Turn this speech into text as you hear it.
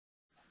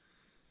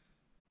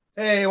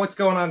Hey, what's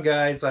going on,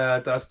 guys?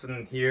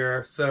 Dustin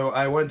here. So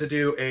I wanted to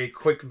do a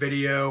quick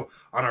video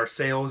on our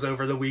sales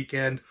over the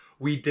weekend.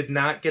 We did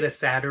not get a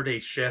Saturday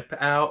ship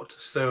out,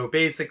 so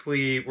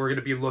basically we're going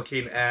to be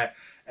looking at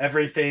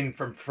everything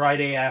from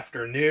Friday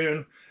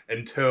afternoon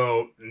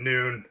until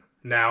noon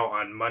now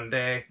on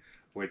Monday,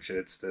 which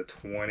it's the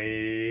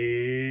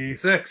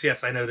 26th.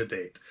 Yes, I know the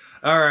date.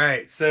 All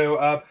right,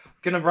 so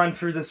gonna run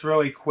through this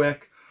really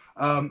quick.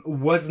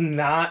 Was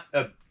not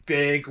a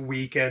big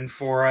weekend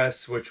for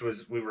us, which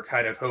was we were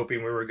kind of hoping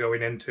we were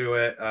going into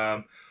it.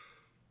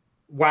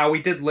 While we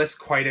did list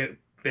quite a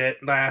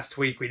bit last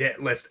week, we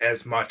didn't list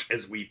as much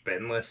as we've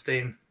been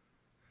listing.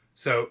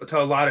 So to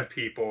a lot of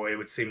people, it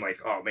would seem like,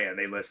 oh man,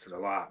 they listed a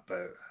lot.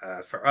 But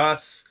for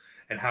us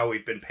and how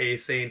we've been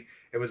pacing,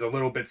 it was a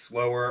little bit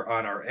slower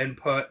on our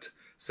input.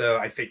 So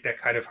I think that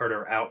kind of hurt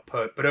our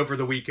output. But over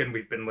the weekend,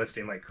 we've been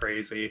listing like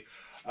crazy.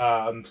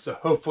 So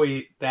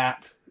hopefully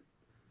that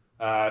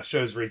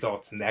shows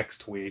results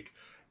next week.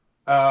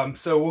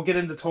 So we'll get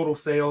into total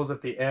sales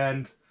at the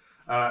end.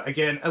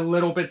 Again, a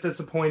little bit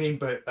disappointing,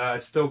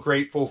 but still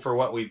grateful for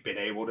what we've been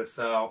able to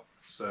sell.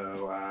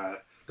 So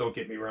don't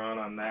get me wrong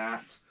on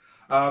that.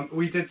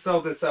 We did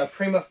sell this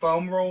Prima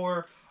foam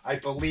roller. I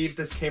believe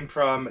this came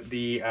from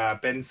the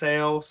bin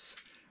sales.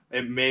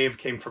 It may have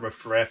came from a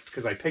thrift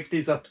because I pick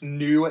these up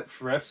new at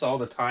thrifts all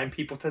the time.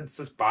 People tend to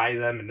just buy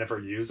them and never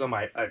use them.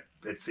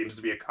 It seems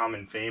to be a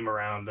common theme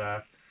around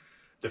the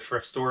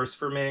thrift stores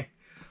for me.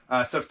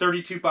 So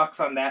 32 bucks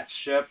on that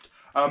shipped.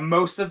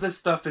 Most of this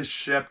stuff is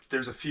shipped.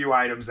 There's a few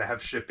items that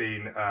have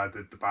shipping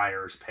that the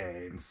buyer's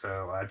paying.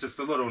 So just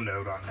a little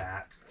note on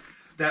that.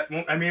 That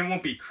won't, I mean, it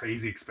won't be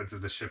crazy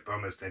expensive to ship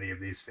almost any of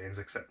these things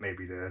except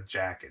maybe the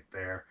jacket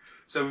there.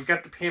 So we've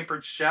got the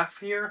Pampered Chef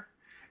here,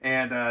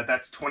 and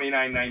that's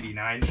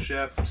 $29.99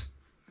 shipped.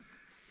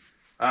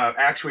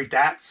 Actually,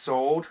 that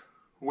sold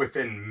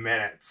within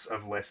minutes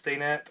of listing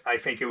it. I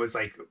think it was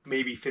like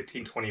maybe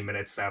 15-20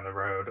 minutes down the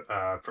road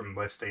from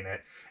listing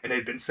it, and it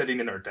had been sitting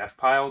in our death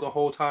pile the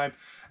whole time.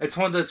 It's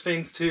one of those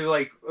things too,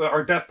 like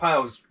our death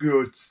pile is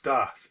good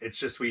stuff. It's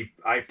just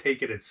I've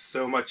taken it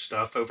so much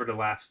stuff over the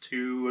last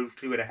two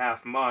and a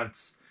half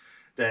months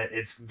that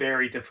it's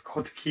very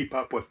difficult to keep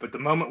up with. But the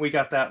moment we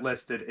got that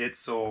listed, it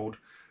sold.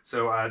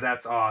 So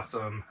that's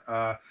awesome.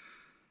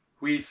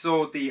 We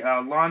sold the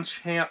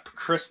Longchamp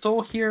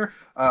Crystal here.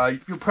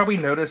 You'll probably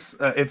notice,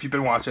 if you've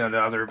been watching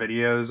the other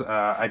videos,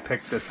 I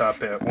picked this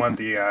up at one of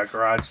the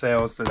garage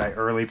sales that I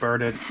early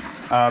birded.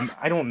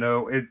 I don't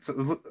know,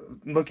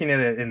 looking at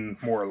it in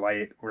more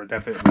light, we're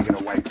definitely going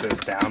to wipe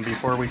those down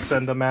before we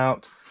send them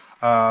out.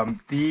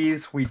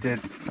 These we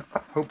did,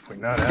 hopefully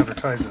not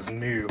advertise as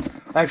new.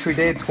 Actually,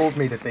 they had told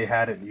me that they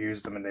hadn't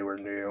used them and they were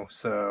new,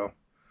 so,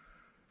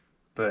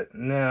 but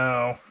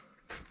no.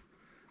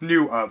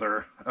 New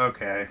other.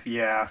 Okay,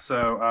 yeah,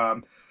 so,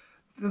 a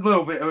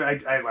little bit,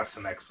 I left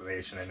some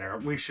explanation in there.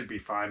 We should be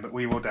fine, but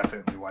we will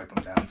definitely wipe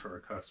them down for a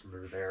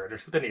customer there.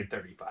 They need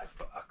 35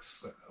 bucks,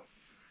 so.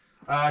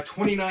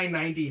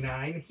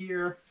 $29.99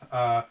 here,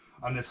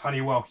 on this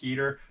Honeywell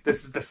heater.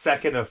 This is the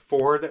second of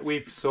four that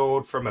we've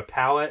sold from a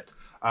pallet.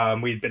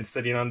 We've been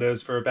sitting on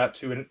those for about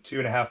two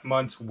and a half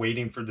months,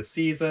 waiting for the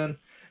season,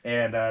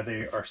 and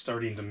they are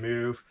starting to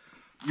move.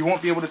 You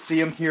won't be able to see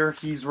him here.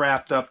 He's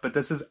wrapped up, but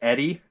this is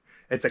Eddie.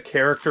 It's a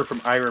character from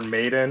Iron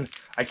Maiden.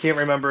 I can't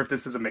remember if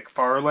this is a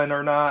McFarlane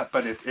or not,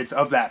 but it's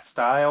of that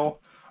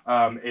style.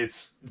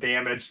 It's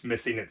damaged,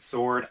 missing its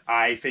sword.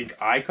 I think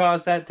I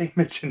caused that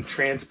damage in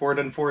transport,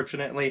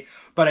 unfortunately,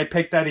 but I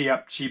picked Eddie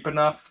up cheap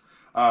enough.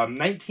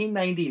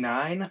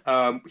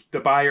 $19.99. The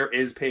buyer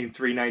is paying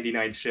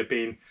 $3.99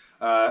 shipping.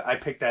 I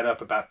picked that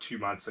up about 2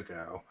 months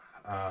ago.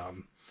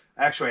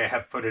 Actually, I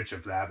have footage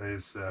of that. It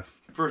is the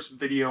first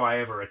video I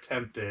ever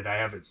attempted. I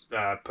haven't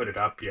put it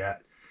up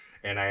yet.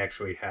 And I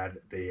actually had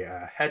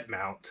the head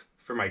mount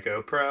for my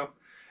GoPro.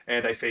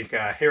 And I think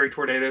Harry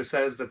Tornado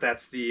says that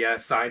that's the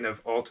sign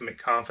of ultimate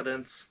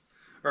confidence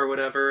or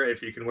whatever,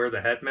 if you can wear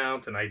the head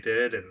mount, and I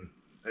did, and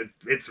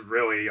it's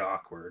really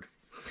awkward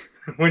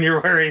when you're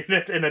wearing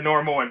it in a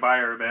normal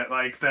environment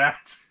like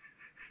that.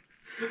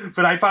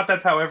 But I thought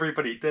that's how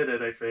everybody did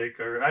it, I think,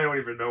 or I don't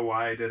even know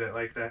why I did it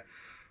like that.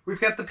 We've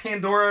got the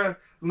Pandora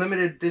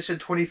Limited Edition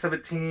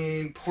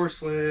 2017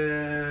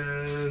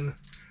 porcelain.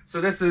 So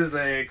this is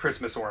a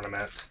Christmas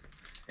ornament,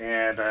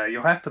 and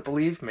you'll have to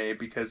believe me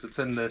because it's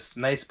in this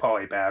nice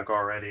poly bag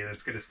already, and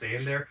it's going to stay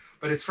in there.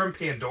 But it's from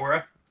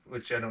Pandora,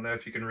 which I don't know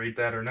if you can read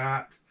that or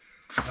not.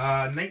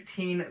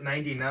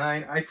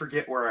 $19.99. I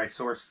forget where I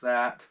sourced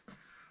that,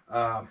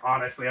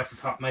 honestly, off the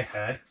top of my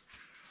head.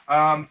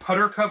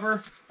 Putter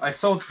cover. I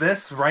sold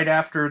this right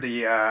after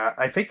the,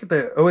 I think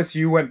the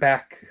OSU went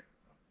back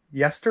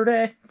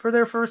yesterday for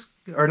their first,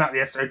 or not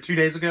yesterday, 2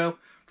 days ago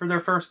for their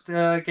first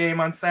game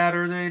on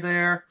Saturday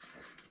there.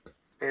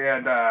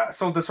 And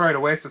sold this right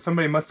away, so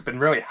somebody must have been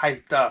really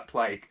hyped up,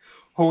 like,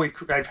 holy,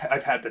 I've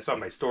had this on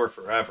my store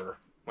forever.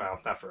 Well,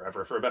 not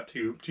forever, for about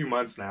two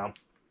months now.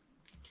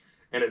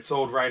 And it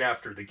sold right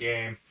after the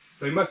game.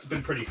 So he must have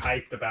been pretty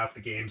hyped about the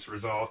game's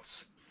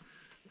results.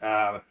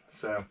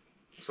 So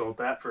Sold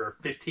that for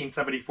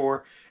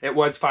 $15.74. It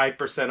was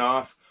 5%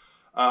 off.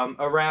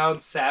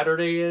 Around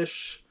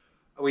Saturday-ish,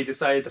 we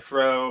decided to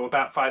throw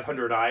about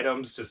 500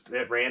 items just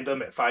at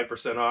random at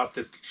 5% off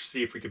just to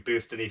see if we could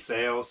boost any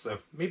sales. So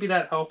maybe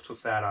that helped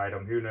with that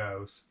item. Who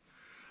knows?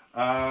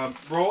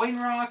 Rolling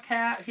Rock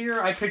hat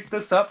here. I picked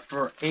this up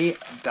for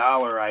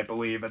 $8, I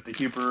believe, at the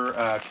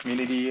Huber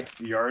Community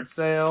Yard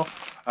Sale.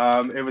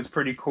 It was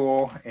pretty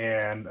cool,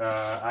 and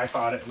I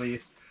thought at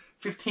least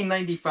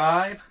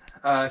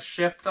 $15.95.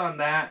 Shipped on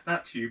that.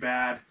 Not too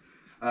bad.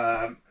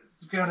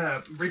 It's got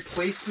a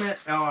replacement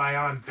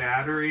Li-ion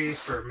battery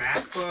for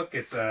MacBook.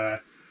 It's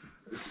a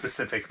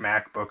specific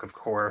MacBook, of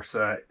course.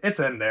 It's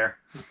in there.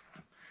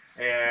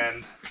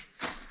 And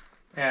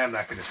I'm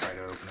not going to try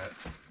to open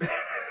it.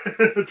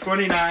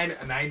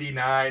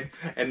 $29.99,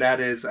 and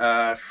that is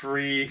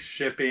free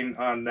shipping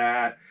on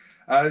that.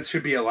 It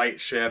should be a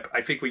light ship.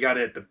 I think we got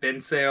it at the bin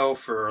sale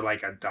for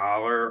like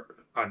 $1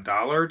 on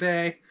Dollar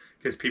Day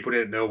because people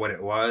didn't know what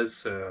it was.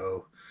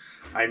 So,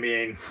 I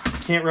mean,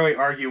 can't really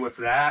argue with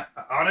that.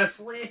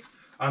 Honestly,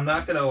 I'm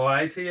not gonna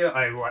lie to you.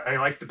 I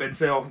like the bin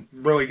sale.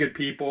 Really good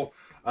people.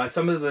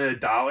 Some of the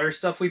dollar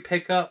stuff we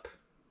pick up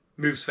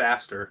moves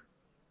faster.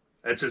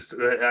 It's just,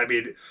 I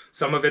mean,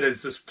 some of it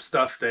is just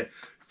stuff that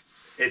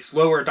it's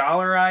lower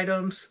dollar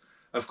items,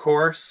 of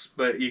course,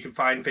 but you can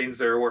find things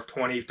that are worth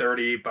 20,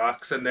 30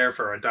 bucks in there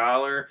for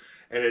 $1,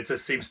 and it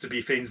just seems to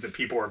be things that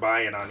people are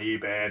buying on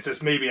eBay. It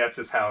just, maybe that's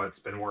just how it's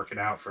been working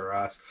out for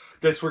us.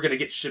 This we're going to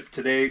get shipped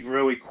today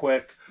really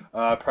quick.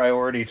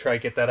 Priority, try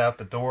to get that out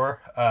the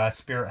door.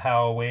 Spirit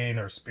Halloween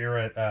or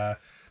Spirit the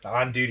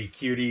On Duty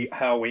Cutie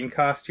Halloween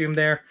costume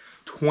there.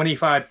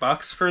 25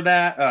 bucks for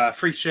that.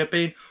 Free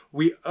shipping.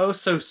 We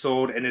also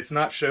sold, and it's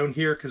not shown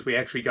here because we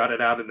actually got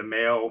it out in the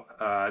mail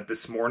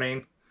this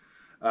morning,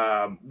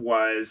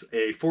 was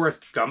a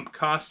Forrest Gump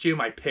costume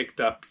I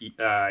picked up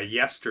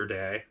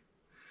yesterday.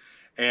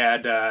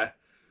 And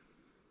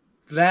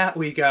that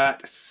we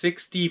got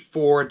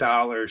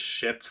 $64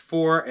 shipped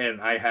for,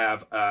 and I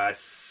have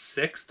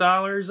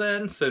 $6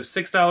 in. So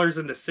 $6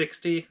 into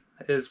 60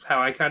 is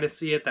how I kind of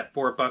see it. That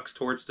 $4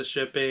 towards the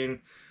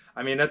shipping.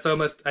 I mean, that's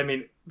almost, I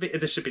mean,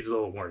 the shipping's a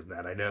little more than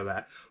that, I know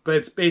that. But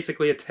it's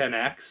basically a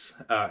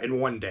 10x in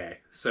one day.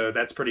 So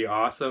that's pretty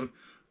awesome.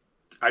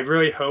 I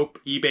really hope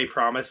eBay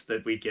promised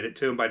that we get it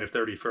to them by the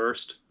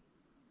 31st.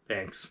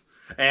 Thanks.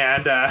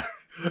 And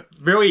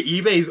really,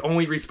 eBay's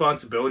only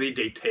responsibility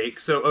they take.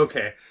 So,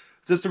 okay,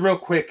 just a real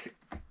quick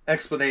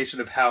explanation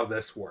of how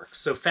this works.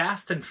 So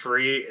Fast and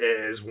Free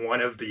is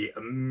one of the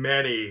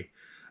many,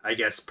 I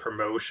guess,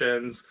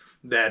 promotions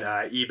that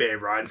eBay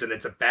runs, and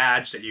it's a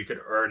badge that you could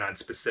earn on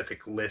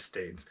specific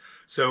listings.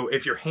 So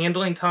if your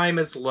handling time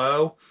is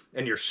low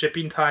and your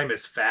shipping time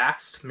is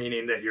fast,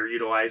 meaning that you're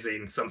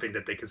utilizing something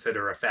that they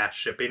consider a fast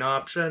shipping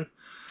option,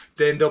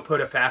 then they'll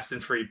put a Fast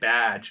and Free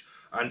badge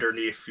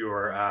underneath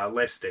your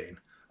listing.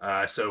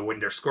 So when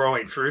they're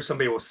scrolling through,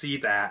 somebody will see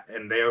that,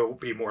 and they'll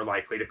be more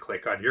likely to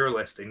click on your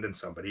listing than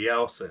somebody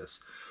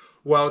else's.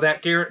 Well,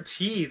 that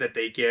guarantee that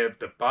they give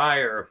the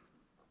buyer,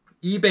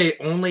 eBay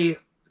only,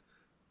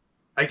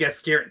 I guess,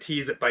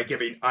 guarantees it by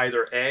giving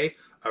either A,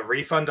 a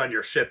refund on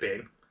your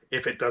shipping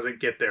if it doesn't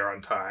get there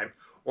on time,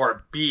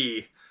 or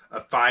B, a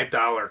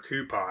 $5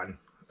 coupon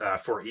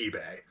for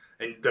eBay,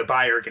 and the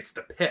buyer gets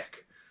to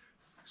pick.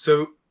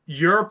 So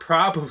you're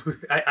probably,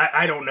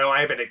 I don't know,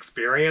 I haven't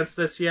experienced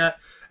this yet,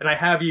 and I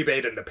have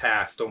eBayed in the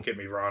past, don't get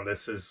me wrong,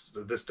 this is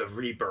just a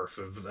rebirth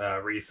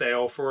of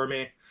resale for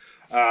me.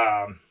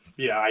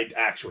 Yeah, I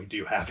actually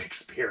do have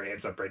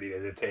experience, I'm bringing it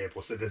to the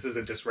table, so this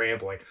isn't just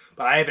rambling,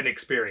 but I haven't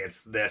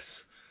experienced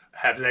this.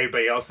 Has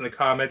anybody else in the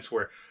comments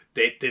where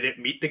they didn't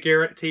meet the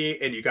guarantee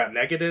and you got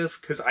negative?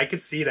 Because I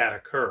could see that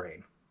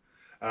occurring.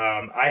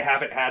 I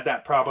haven't had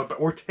that problem, but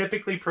we're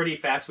typically pretty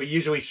fast. We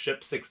usually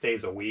ship 6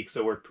 days a week,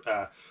 so we're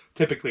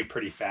typically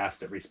pretty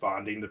fast at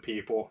responding to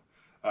people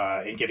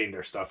and getting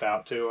their stuff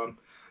out to them.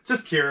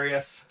 Just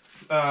curious.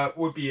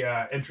 Would be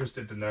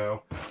interested to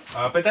know.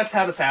 But that's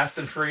how the Fast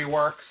and Free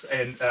works.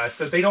 And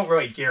so they don't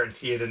really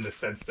guarantee it in the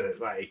sense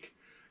that, like,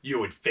 you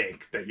would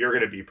think that you're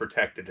going to be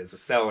protected as a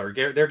seller.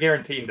 They're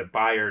guaranteeing the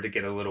buyer to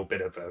get a little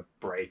bit of a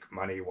break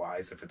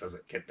money-wise if it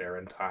doesn't get there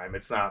in time.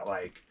 It's not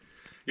like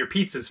your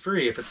pizza's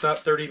free if it's not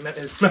 30 minutes,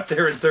 it's not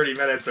there in 30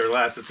 minutes or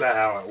less. It's not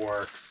how it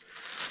works.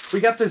 We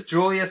got this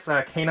Julius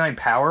Canine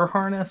Power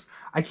Harness.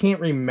 I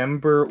can't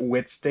remember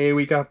which day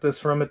we got this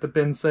from at the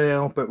bin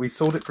sale, but we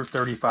sold it for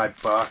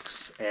 35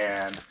 bucks,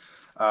 and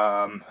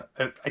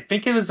I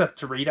think it was a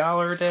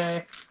 $3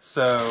 day,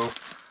 so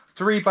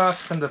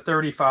 $3 and the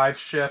 35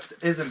 shipped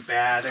isn't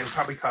bad. It would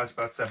probably cost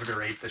about 7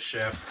 or 8 to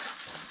ship,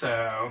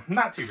 so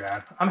not too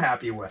bad. I'm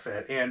happy with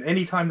it, and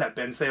anytime that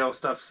bin sale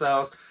stuff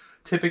sells,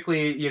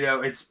 typically, you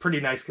know, it's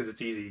pretty nice because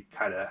it's easy to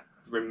kind of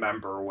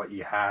remember what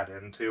you had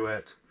into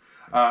it.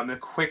 The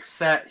quick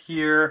set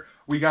here,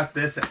 we got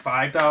this at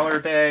 $5 a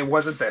day. It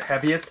wasn't the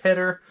heaviest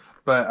hitter,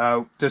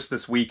 but just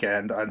this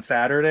weekend on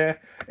Saturday.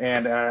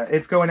 And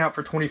it's going out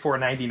for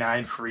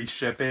 $24.99 free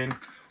shipping.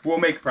 We'll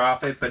make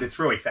profit, but it's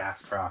really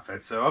fast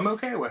profit, so I'm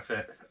okay with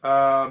it.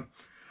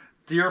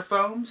 deer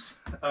foams.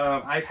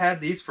 I've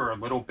had these for a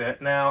little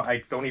bit now.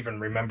 I don't even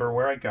remember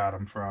where I got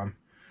them from.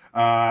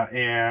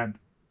 And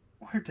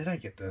where did I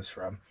get those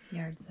from?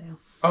 Yard sale.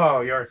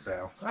 Oh, yard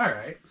sale. All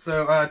right.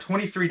 So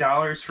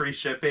 $23 free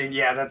shipping.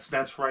 Yeah,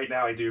 that's right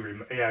now. I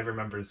do. I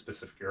remember the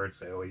specific yard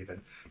sale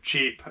even.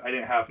 Cheap. I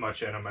didn't have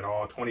much in them at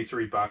all.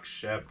 23 bucks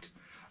shipped.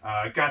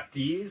 Got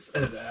these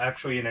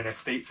actually in an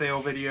estate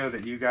sale video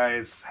that you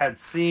guys had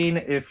seen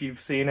if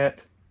you've seen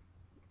it.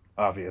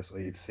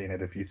 Obviously, you've seen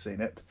it if you've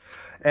seen it.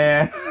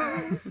 And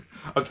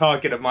I'm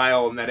talking a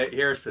mile a minute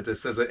here, so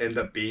this doesn't end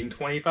up being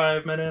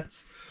 25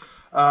 minutes.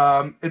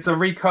 It's a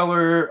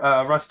recolor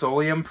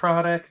Rust-Oleum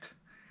product,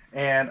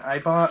 and I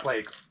bought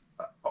like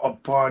a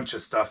bunch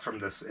of stuff from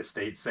this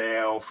estate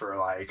sale for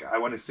like, I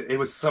want to say it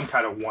was some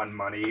kind of one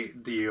money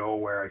deal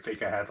where I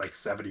think I had like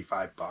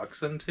 75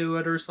 bucks into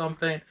it or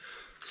something.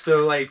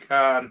 So like,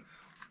 I'm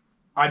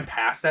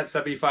past that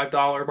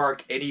 $75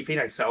 mark. Anything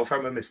I sell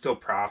from them is still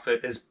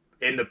profit, is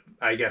in the,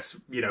 I guess,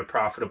 you know,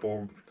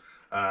 profitable,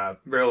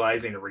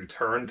 realizing a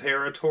return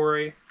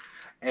territory.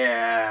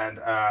 And,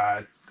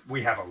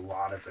 we have a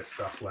lot of this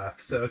stuff left,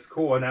 so it's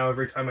cool. And now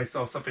every time I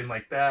sell something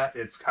like that,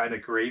 it's kind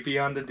of gravy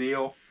on the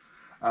deal.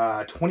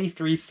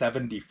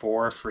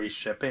 $23.74 free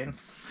shipping,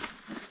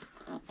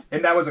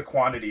 and that was a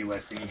quantity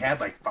listing. He had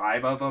like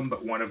 5 of them,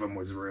 but one of them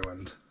was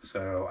ruined,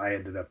 so I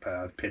ended up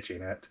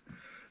pitching it.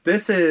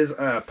 This is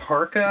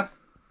parka.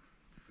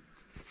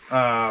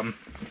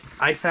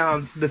 I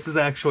found this is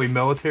actually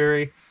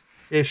military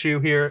issue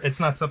here.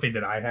 It's not something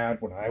that I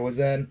had when I was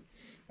in.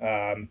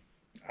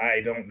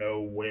 I don't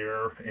know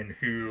where and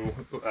who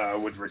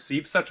would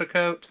receive such a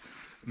coat.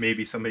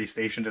 Maybe somebody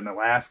stationed in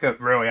Alaska.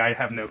 Really, I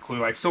have no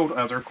clue. I've sold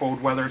other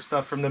cold weather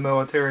stuff from the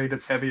military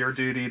that's heavier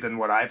duty than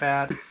what I've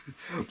had.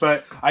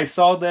 But I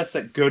saw this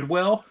at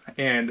Goodwill,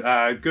 and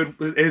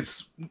Goodwill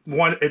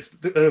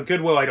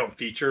I don't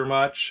feature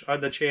much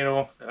on the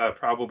channel.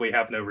 Probably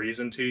have no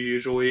reason to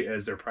usually,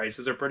 as their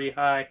prices are pretty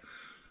high.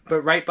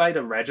 But right by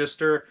the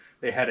register,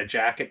 they had a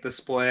jacket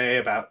display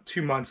about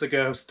 2 months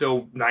ago,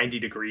 still 90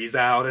 degrees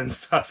out and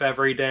stuff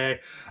every day.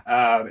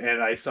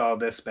 And I saw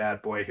this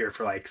bad boy here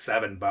for like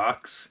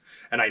 $7,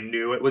 and I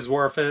knew it was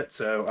worth it.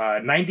 So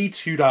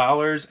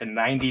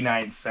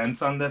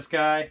 $92.99 on this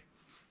guy.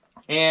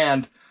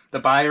 And the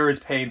buyer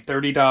is paying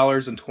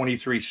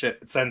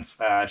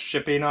 $30.23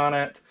 shipping on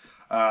it.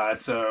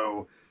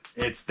 So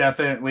it's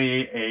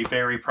definitely a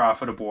very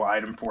profitable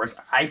item for us.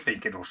 I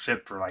think it'll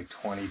ship for like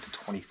 20 to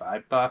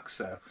 25 bucks.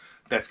 So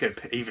that's going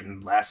to pay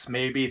even less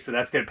maybe. So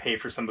that's going to pay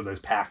for some of those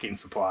packing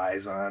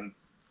supplies on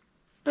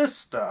this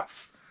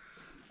stuff.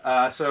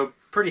 So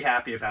pretty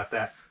happy about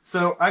that.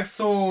 So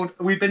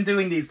we've been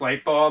doing these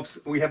light bulbs.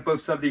 We have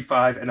both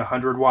 75 and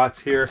 100 watts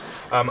here.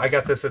 I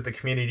got this at the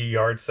community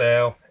yard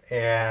sale,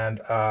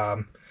 and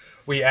I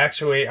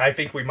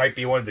think we might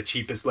be one of the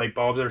cheapest light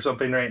bulbs or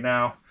something right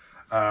now.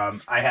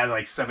 I had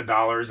like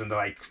 $7 into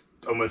like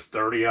almost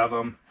 30 of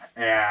them,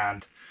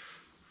 and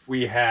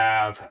we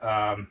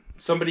have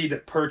somebody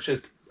that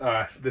purchased,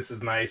 this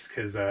is nice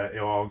because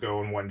it'll all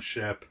go in one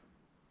ship,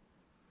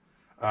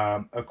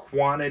 a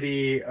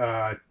quantity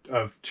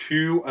of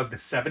 2 of the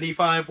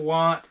 75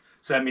 watt,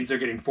 so that means they're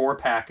getting 4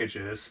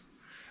 packages,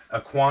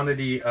 a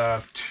quantity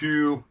of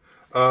 2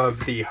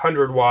 of the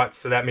 100 watts,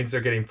 so that means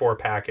they're getting 4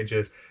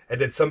 packages, and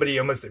then somebody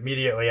almost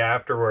immediately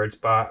afterwards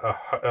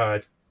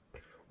bought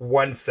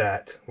one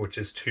set, which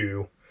is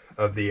 2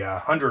 of the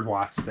 100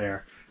 watts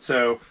there.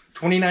 So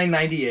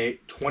 $29.98,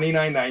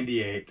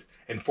 $29.98,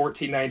 and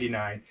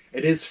 $14.99.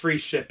 It is free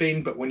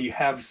shipping, but when you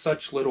have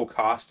such little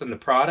cost in the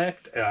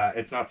product,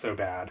 it's not so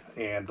bad.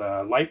 And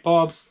light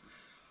bulbs,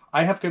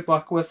 I have good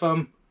luck with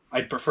them.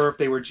 I'd prefer if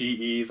they were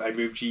GEs. I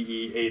move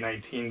GE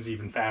A19s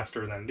even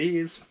faster than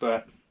these,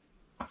 but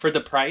for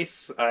the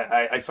price,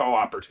 I saw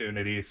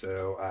opportunity,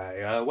 so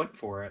I went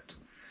for it.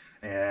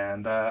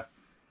 And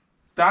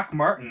Doc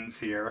Martens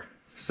here.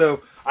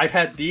 So I've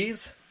had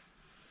these.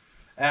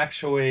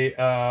 Actually,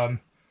 I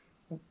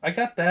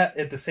got that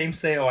at the same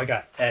sale I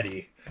got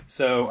Eddie.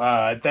 So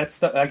I guess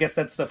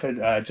that stuff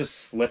had just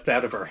slipped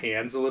out of her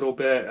hands a little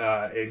bit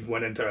and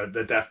went into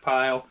the death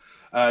pile.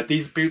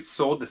 These boots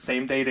sold the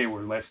same day they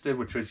were listed,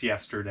 which was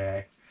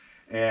yesterday.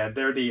 And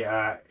they're the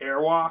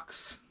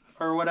Airwalks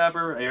or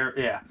whatever.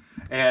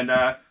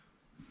 And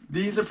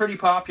these are pretty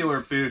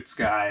popular boots,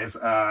 guys.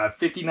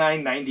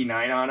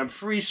 $59.99 on them.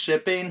 Free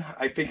shipping.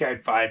 I think I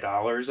had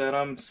 $5 in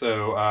them.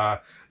 So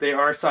they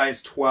are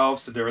size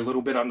 12, so they're a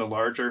little bit on the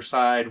larger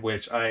side,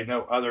 which I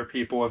know other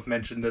people have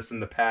mentioned this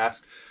in the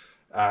past.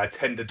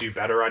 Tend to do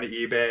better on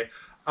eBay.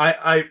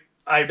 I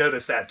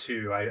noticed that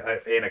too,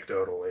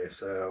 anecdotally.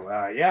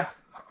 So yeah,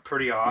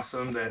 pretty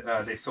awesome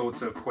that they sold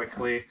so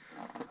quickly.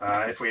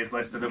 If we had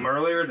listed them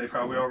earlier, they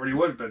probably already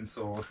would have been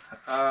sold.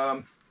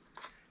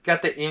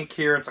 Got the ink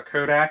here. It's a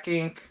Kodak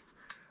ink.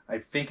 I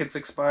think it's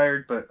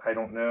expired, but I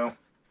don't know.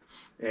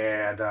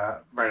 And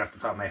right off the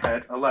top of my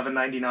head,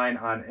 $11.99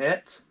 on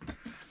it.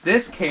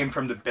 This came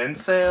from the bin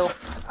sale.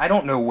 I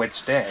don't know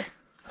which day,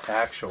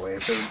 actually.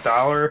 If it was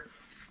 $1,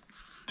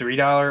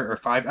 $3, or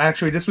 $5.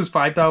 Actually, this was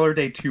 $5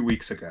 day 2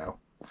 weeks ago.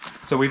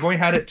 So we've only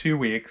had it 2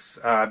 weeks.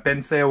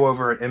 Been sale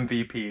over at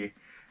MVP.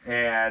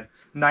 And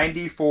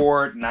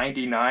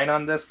 $94.99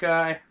 on this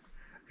guy.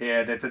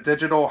 And it's a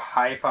digital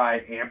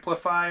hi-fi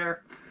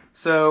amplifier.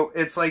 So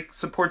it's like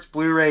supports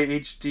Blu-ray,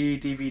 HD,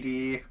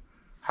 DVD,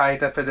 high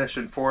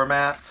definition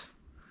format,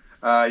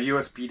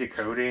 USB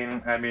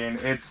decoding. I mean,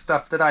 it's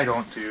stuff that I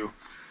don't do.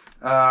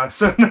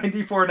 So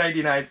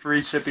 $94.99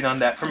 free shipping on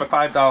that from a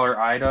 $5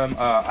 item.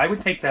 I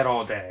would take that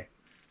all day.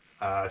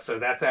 So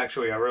that's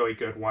actually a really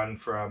good one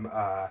from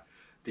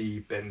the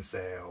bin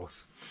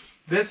sales.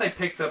 This I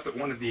picked up at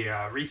one of the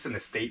recent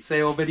estate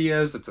sale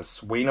videos. It's a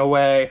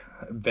Swingaway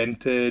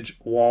vintage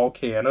wall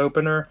can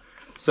opener.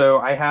 So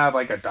I have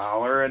like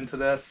 $1 into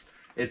this.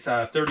 It's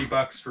 30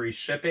 bucks free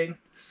shipping.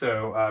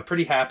 So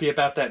pretty happy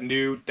about that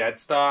new dead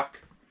stock.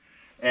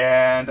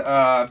 And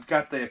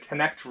got the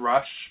Connect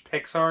Rush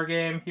Pixar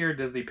game here,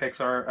 Disney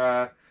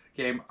Pixar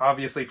game,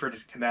 obviously for the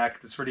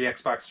Connect. It's for the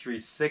Xbox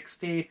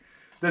 360.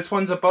 This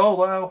one's a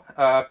bolo,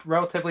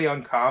 relatively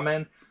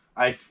uncommon.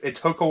 It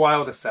took a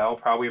while to sell,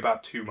 probably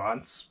about 2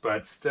 months,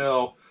 but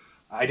still,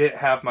 I didn't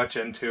have much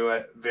into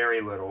it,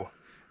 very little.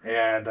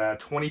 And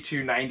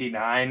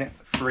 $22.99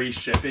 free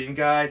shipping,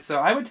 guys. So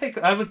I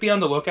would be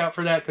on the lookout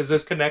for that, because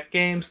those Connect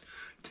games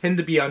tend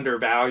to be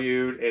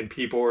undervalued, and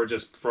people are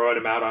just throwing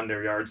them out on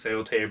their yard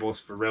sale tables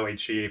for really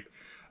cheap.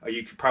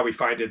 You could probably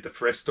find it at the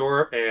thrift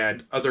store,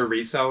 and other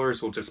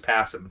resellers will just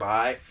pass it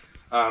by.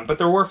 But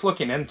they're worth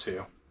looking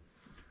into.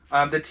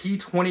 The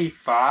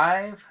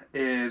T25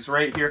 is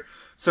right here.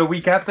 So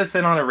we got this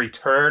in on a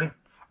return.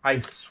 I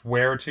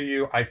swear to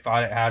you, I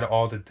thought it had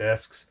all the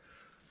discs.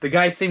 The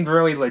guy seemed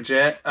really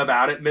legit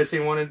about it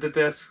missing one of the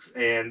discs,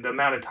 and the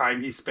amount of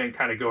time he spent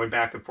kind of going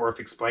back and forth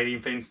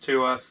explaining things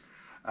to us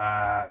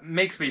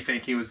makes me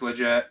think he was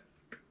legit.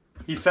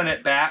 He sent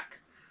it back.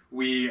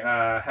 We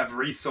have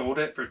resold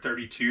it for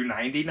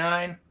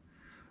 $32.99,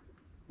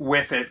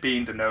 with it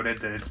being denoted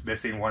that it's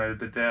missing one of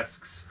the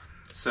discs.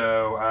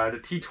 So the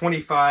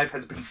T25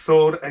 has been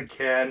sold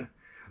again,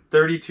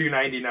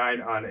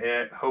 $32.99 on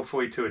it,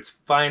 hopefully to its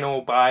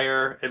final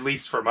buyer, at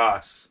least from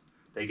us.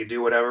 They can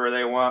do whatever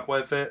they want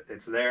with it.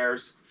 It's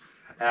theirs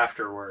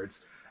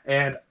afterwards.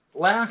 And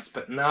last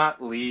but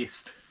not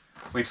least,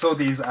 we've sold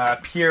these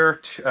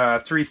Pure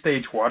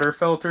 3-stage water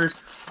filters.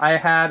 I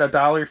had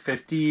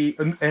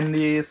 $1.50 in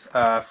these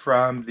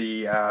from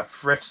the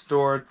thrift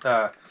store,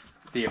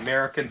 the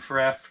American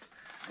Thrift,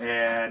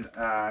 and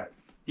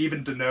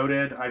even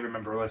denoted, I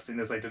remember listing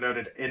this, I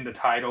denoted in the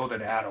title that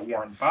it had a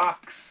worn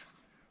box,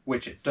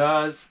 which it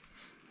does.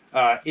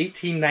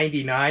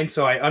 $18.99,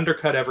 so I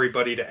undercut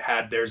everybody that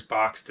had theirs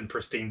boxed in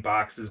pristine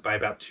boxes by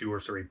about $2 or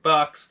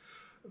 $3.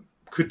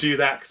 Could do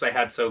that because I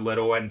had so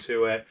little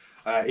into it.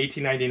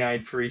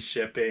 $18.99 free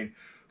shipping.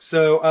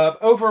 So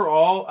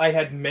overall, I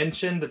had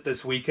mentioned that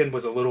this weekend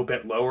was a little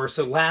bit lower.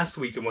 So last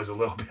weekend was a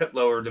little bit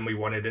lower than we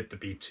wanted it to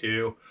be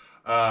too.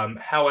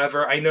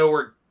 However, I know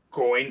we're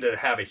going to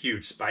have a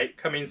huge spike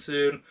coming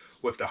soon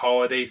with the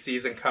holiday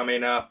season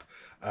coming up.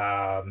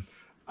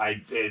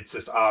 It's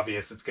just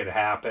obvious it's going to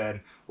happen.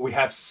 We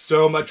have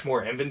so much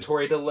more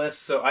inventory to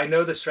list, so I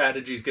know the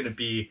strategy is going to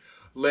be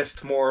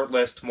list more,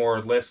 list more,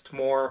 list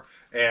more.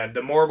 And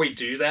the more we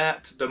do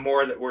that, the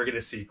more that we're going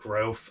to see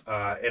growth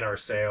in our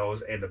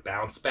sales and a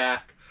bounce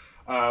back.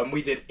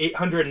 We did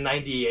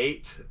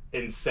 $898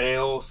 in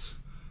sales,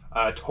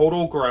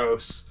 total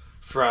gross,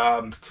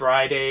 from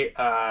Friday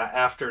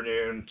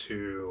afternoon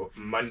to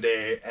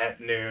Monday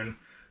at noon.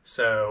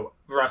 So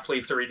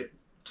roughly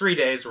three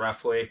days,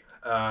 roughly.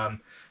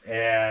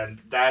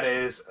 And that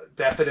is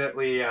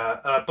definitely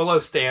below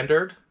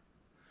standard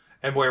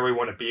and where we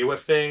want to be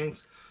with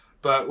things.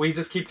 But we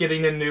just keep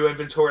getting in new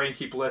inventory and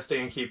keep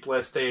listing and keep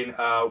listing.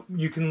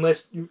 You can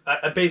list,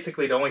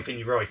 basically the only thing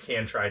you really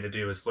can try to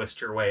do is list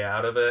your way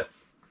out of it.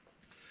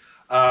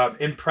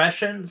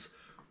 Impressions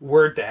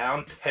were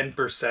down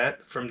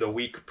 10% from the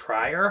week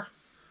prior,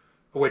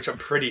 which I'm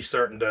pretty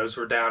certain those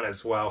were down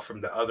as well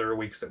from the other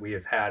weeks that we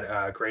have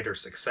had greater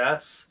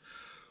success.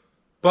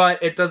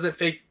 But it doesn't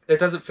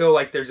feel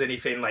like there's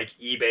anything like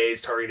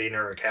eBay's targeting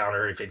our account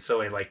or anything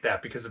silly like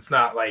that, because it's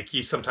not like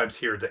you sometimes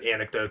hear the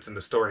anecdotes and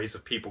the stories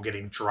of people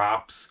getting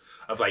drops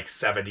of like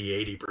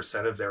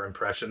 70-80% of their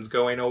impressions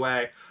going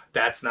away.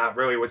 That's not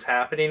really what's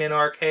happening in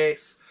our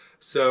case.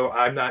 So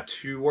I'm not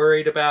too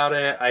worried about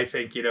it. I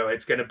think,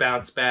 it's going to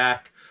bounce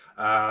back,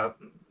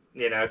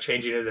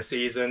 changing of the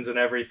seasons and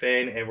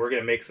everything, and we're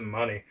going to make some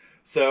money.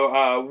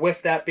 So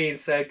with that being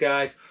said,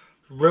 guys,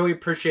 really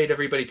appreciate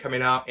everybody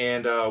coming out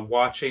and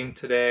watching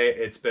today.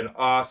 It's been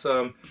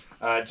awesome.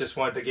 Just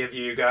wanted to give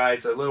you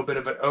guys a little bit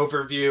of an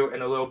overview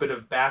and a little bit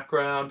of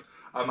background.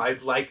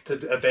 I'd like to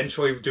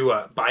eventually do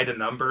a by the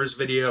numbers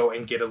video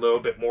and get a little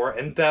bit more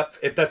in depth.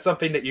 If that's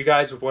something that you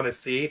guys would want to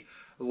see,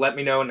 let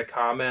me know in the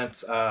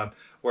comments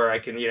where I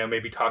can,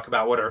 maybe talk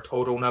about what our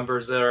total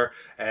numbers are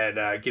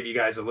and give you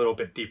guys a little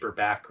bit deeper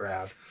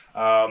background.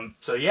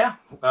 So yeah,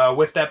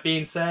 with that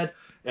being said,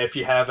 if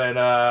you haven't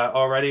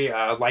already,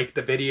 like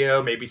the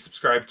video, maybe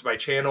subscribe to my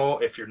channel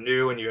if you're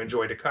new and you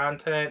enjoy the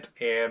content,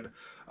 and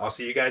I'll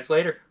see you guys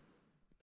later.